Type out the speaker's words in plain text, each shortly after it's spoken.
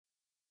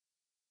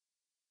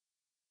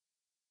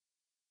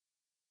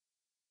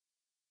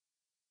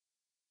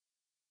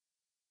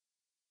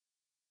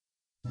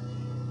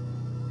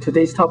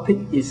Today's topic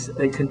is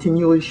a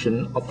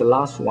continuation of the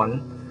last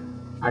one.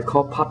 I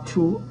call part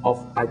 2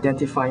 of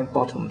identifying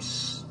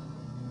bottoms.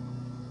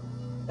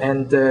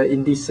 And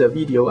in this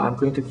video, I'm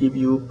going to give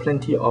you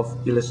plenty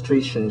of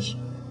illustrations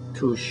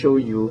to show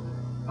you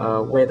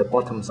where the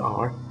bottoms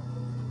are.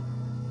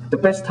 The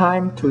best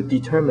time to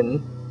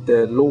determine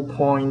the low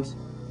point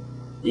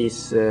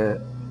is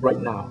right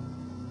now,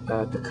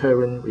 the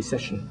current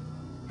recession,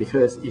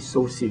 because it's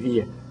so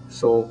severe.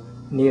 So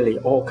nearly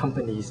all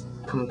companies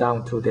come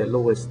down to their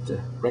lowest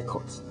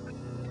records.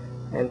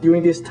 And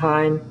during this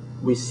time,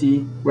 we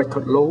see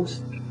record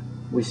lows,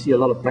 we see a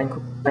lot of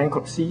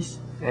bankruptcies,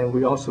 and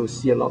we also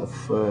see a lot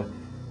of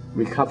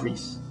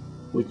recoveries,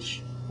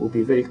 which will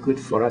be very good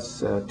for us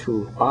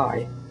to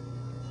buy.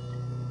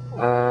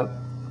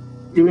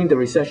 During the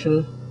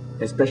recession,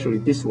 especially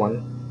this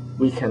one,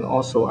 we can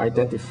also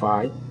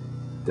identify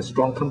the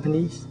strong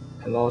companies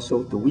and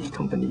also the weak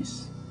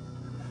companies.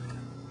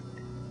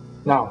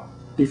 Now,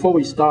 before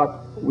we start,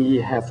 we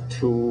have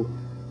to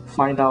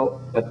find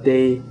out a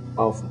day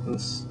of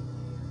months.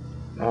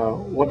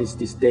 What is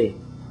this day?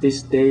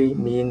 This day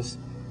means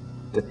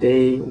the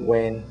day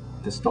when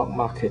the stock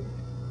market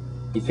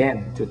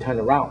began to turn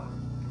around.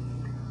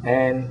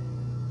 And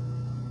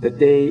the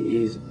day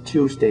is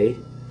Tuesday,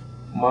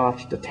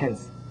 March the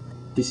 10th,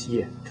 this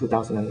year,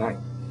 2009.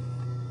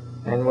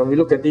 And when we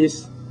look at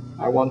this,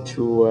 I want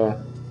to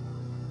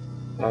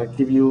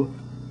give you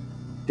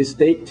this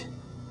date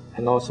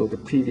and also the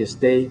previous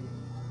day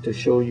to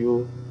show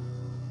you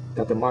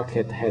that the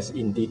market has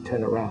indeed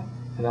turned around.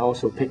 And I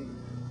also picked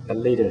a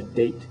later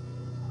date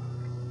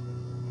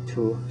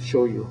to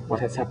show you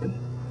what has happened.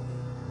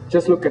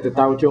 Just look at the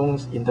Dow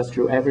Jones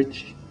Industrial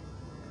Average.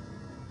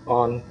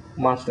 On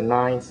March the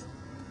 9th,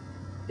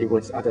 it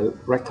was at a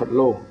record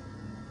low,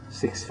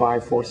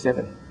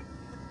 6547.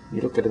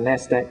 You look at the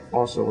NASDAQ,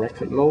 also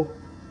record low,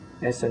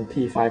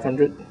 S&P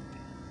 500.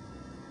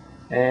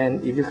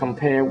 And if you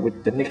compare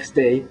with the next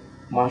day,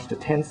 March the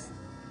 10th,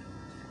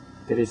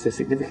 there is a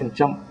significant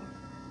jump.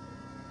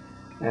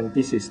 And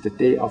this is the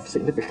day of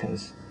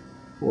significance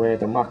where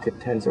the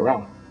market turns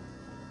around.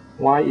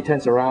 Why it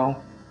turns around?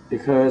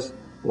 Because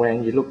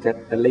when you look at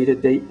a later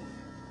date,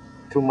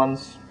 2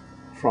 months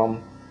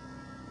from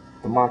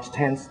the March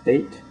 10th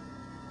date,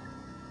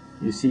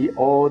 you see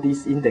all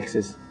these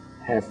indexes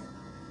have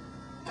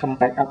come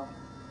back up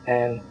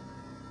and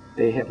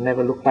they have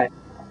never looked back.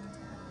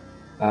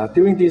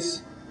 During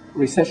this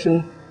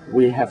recession,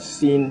 we have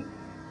seen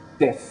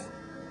death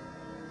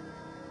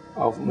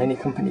of many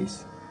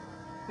companies,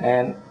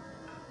 and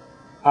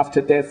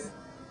after death,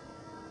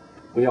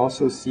 we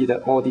also see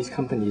that all these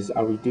companies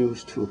are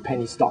reduced to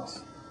penny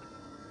stocks.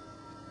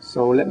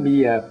 So let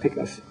me pick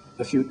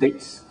a few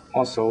dates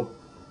also.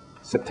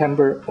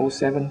 September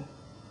 07,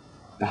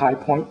 the high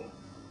point.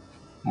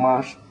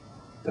 March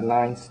the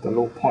 9th, the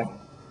low point.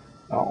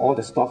 All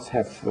the stocks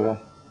have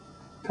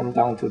come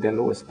down to their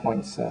lowest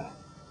points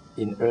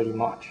in early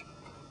March.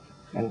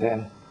 And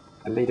then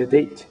a later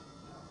date,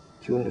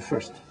 June the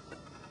 1st.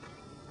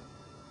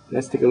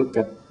 Let's take a look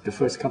at the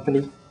first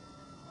company,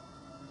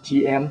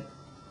 GM.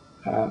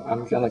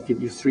 I'm gonna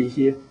give you 3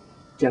 here: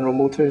 General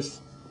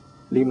Motors,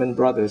 Lehman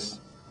Brothers,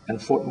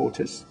 and Ford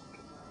Motors.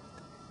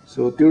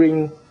 So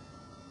during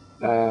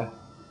the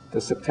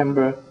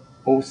September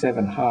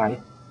 07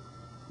 high,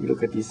 you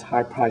look at these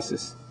high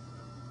prices,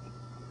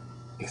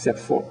 except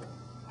Ford.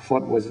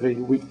 Ford was very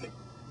weak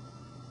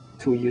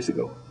 2 years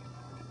ago.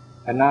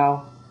 And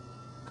now,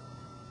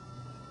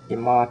 in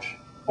March,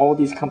 all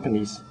these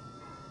companies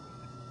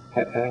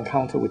had an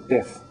encounter with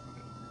death.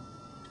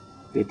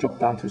 They dropped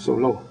down to so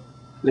low.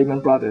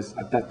 Lehman Brothers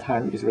at that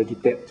time is already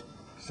dead,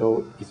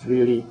 so it's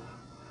really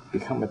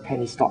become a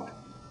penny stock.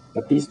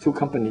 But these two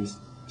companies,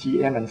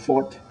 GM and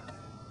Ford,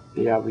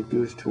 they are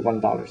reduced to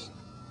 $1.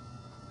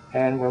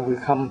 And when we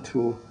come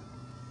to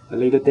a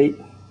later date,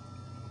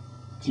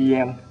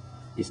 GM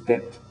is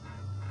dead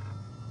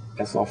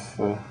as of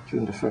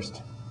June the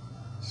 1st.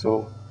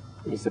 So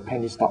it's a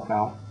penny stock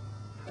now.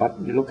 But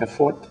you look at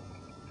Ford,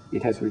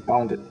 it has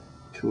rebounded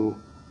to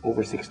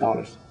over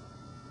 $6.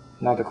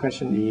 Now the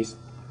question is,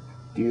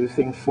 do you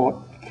think Ford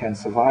can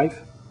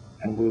survive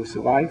and will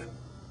survive?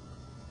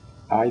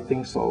 I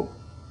think so.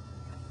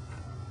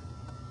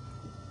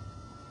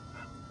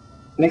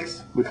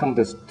 Next, we come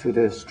to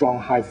the strong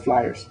high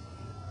flyers.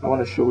 I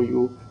want to show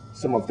you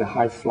some of the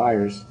high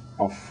flyers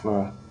of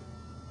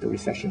the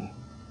recession.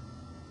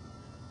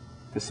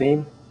 The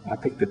same, I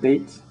picked the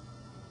dates,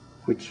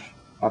 which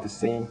are the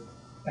same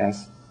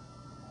as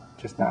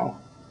just now.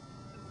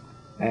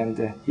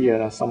 And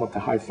here are some of the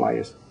high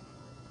flyers: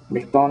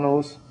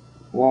 McDonald's,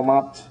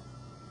 Walmart,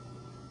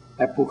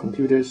 Apple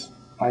Computers,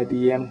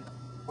 IBM,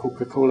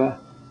 Coca-Cola,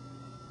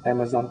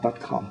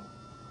 Amazon.com.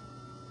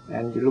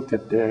 And you look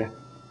at their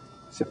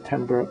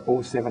September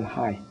 07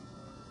 high,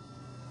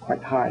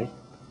 quite high.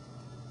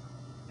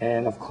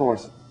 And of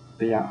course,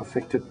 they are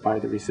affected by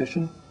the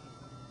recession.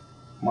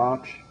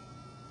 March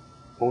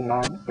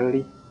 09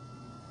 early,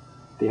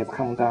 they have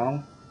come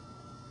down,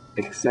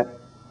 except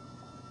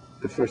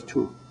the first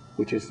two,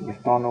 which is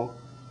McDonald's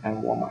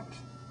and Walmart.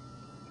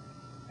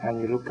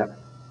 and you look at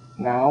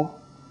now,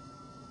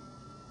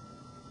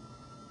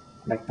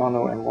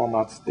 McDonald's and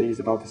Walmart stays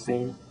about the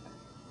same,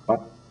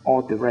 but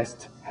all the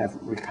rest have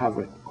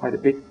recovered quite a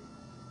bit,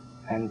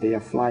 and they are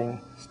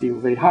flying still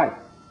very high.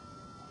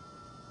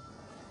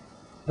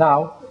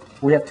 Now,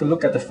 we have to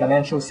look at the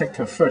financial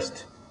sector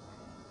first,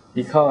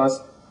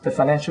 because the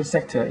financial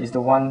sector is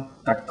the one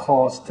that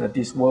caused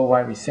this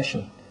worldwide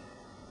recession.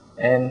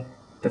 And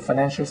the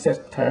financial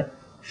sector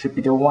should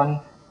be the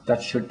one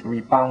that should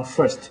rebound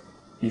first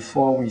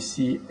before we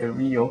see a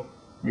real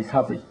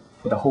recovery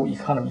for the whole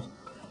economy.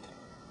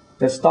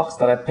 The stocks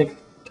that I picked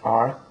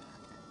are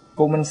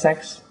Goldman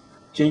Sachs,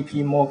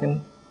 JP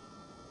Morgan,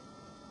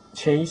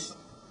 Chase,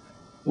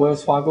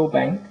 Wells Fargo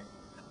Bank,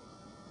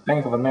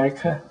 Bank of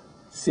America,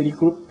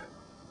 Citigroup,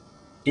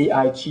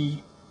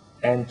 AIG,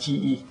 and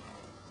GE.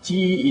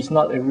 GE is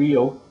not a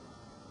real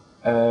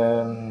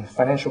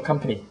financial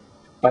company,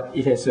 but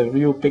it has a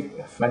real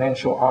big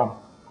financial arm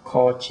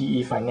called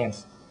GE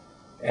Finance.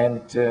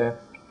 And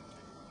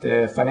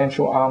the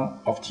financial arm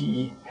of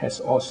GE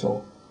has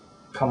also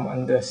come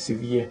under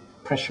severe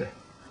pressure.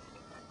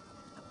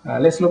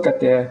 Let's look at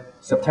the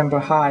September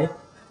high.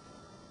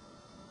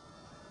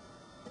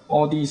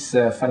 All these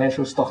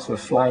financial stocks were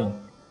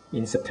flying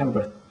in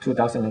September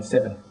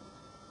 2007.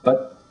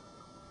 But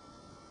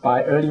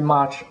by early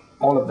March,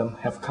 all of them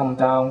have come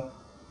down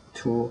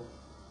to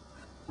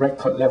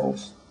record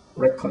levels,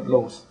 record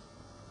lows.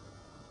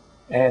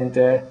 And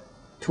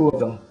two of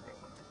them,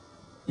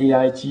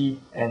 AIG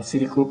and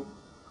Citigroup,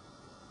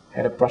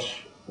 had a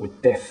brush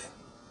with death.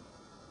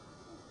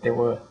 There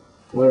were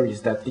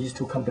worries that these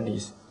two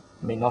companies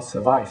may not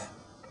survive.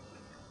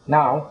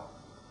 Now,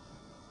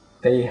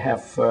 they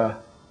have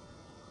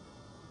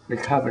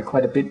recovered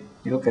quite a bit.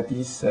 You look at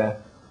these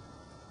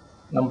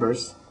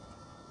numbers.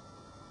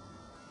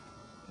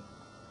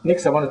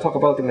 Next, I want to talk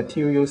about the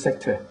material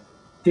sector.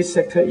 This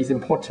sector is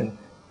important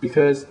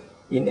because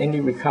in any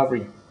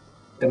recovery,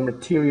 the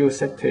material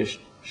sector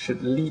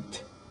should lead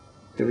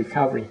the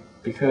recovery,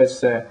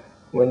 because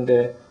when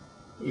the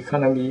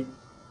economy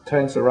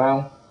turns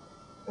around,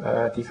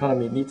 the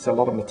economy needs a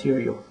lot of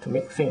material to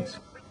make things.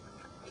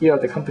 Here are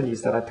the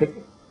companies that I picked.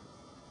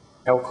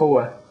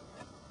 Alcoa,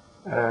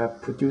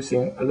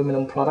 producing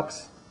aluminum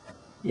products,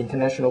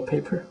 International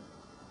Paper,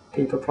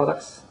 paper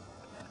products,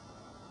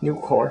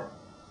 Nucor,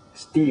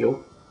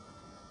 steel,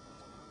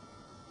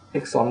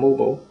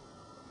 ExxonMobil,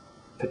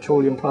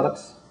 petroleum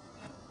products,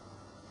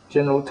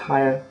 General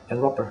Tire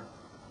and rubber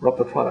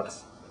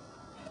products.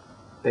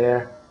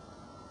 Their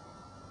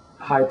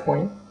high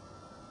point,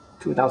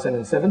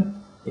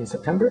 2007 in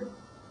September,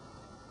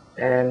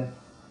 and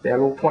their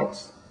low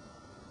points,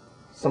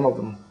 some of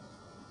them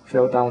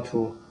fell down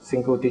to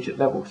single-digit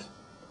levels.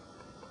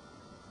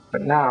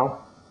 But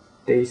now,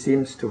 they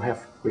seem to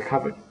have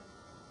recovered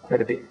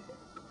quite a bit,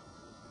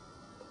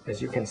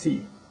 as you can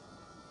see.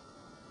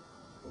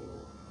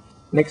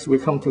 Next, we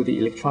come to the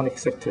electronic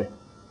sector.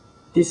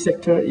 This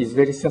sector is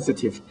very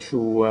sensitive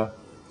to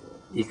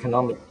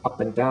economic up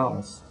and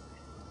downs.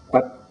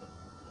 But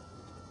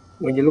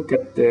when you look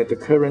at the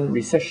current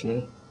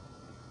recession,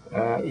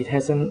 it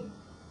hasn't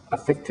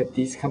affected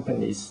these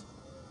companies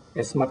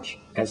as much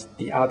as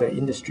the other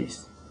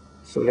industries.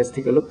 So let's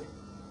take a look.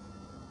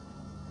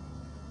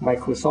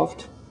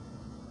 Microsoft,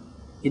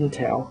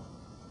 Intel,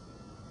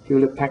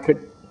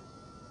 Hewlett-Packard,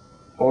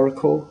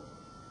 Oracle,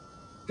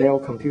 Dell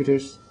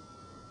Computers,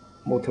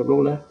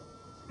 Motorola,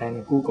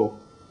 and Google.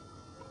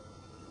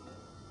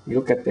 We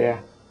look at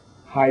their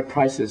high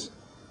prices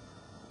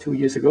 2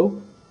 years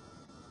ago.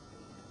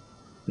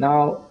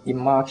 Now in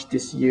March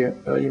this year,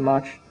 early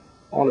March,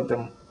 all of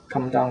them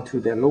come down to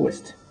their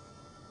lowest.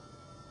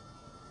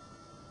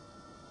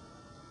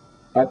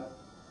 But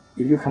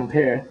if you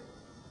compare,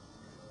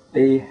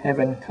 they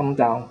haven't come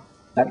down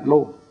that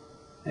low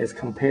as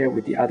compared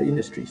with the other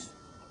industries.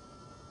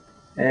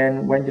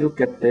 And when you look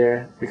at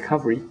their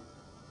recovery,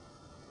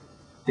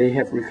 they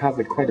have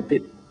recovered quite a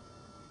bit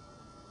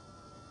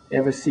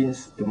ever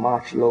since the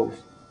March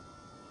lows.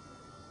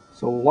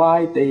 So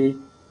why they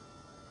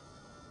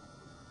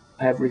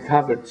have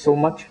recovered so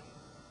much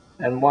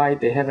and why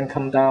they haven't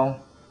come down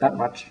that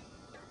much?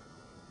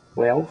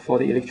 Well, for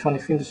the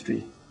electronics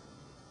industry,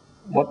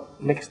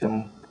 what makes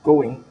them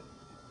going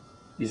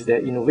is their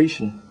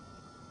innovation.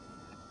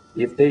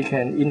 If they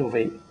can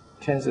innovate,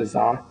 chances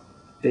are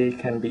they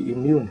can be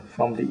immune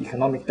from the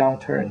economic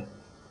downturn.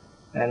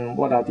 And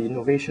what are the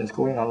innovations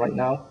going on right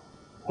now?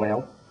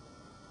 Well,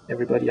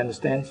 everybody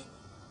understands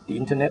the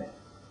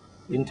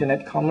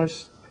internet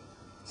commerce,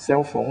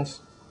 cell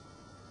phones,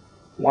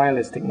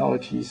 wireless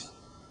technologies,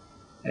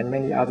 and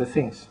many other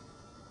things.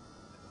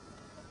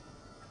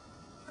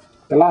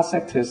 The last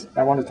sectors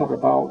I want to talk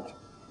about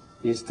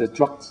is the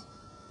drugs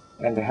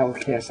and the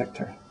healthcare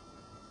sector.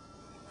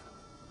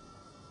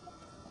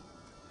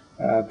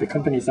 The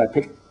companies I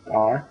picked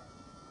are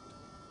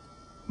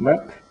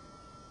Merck,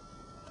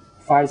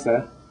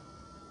 Pfizer,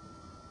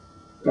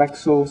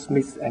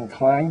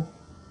 GlaxoSmithKline,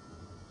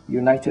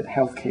 United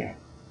Healthcare.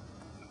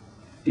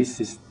 This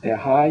is their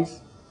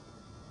highs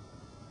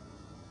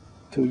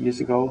 2 years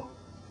ago,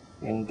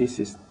 and this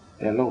is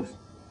their lows.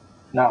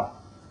 Now,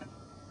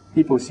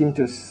 people seem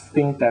to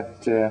think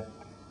that the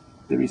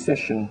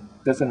recession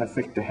doesn't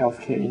affect the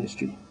healthcare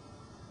industry.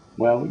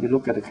 Well, you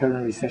look at the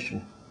current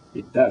recession,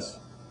 it does.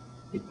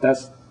 It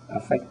does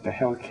affect the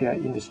healthcare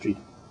industry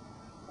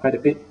quite a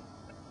bit.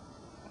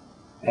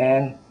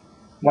 And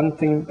one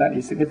thing that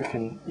is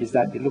significant is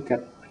that you look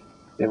at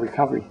their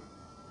recovery.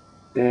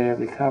 Their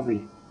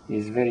recovery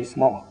is very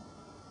small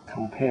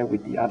compared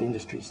with the other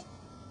industries.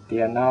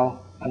 They are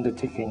now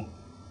undertaking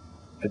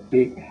a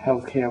big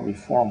healthcare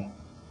reform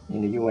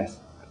in the US.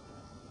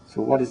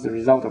 So what is the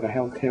result of a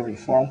healthcare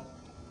reform?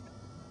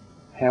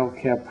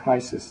 Healthcare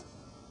prices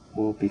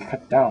will be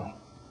cut down.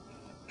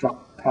 Drug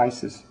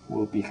prices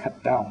will be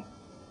cut down.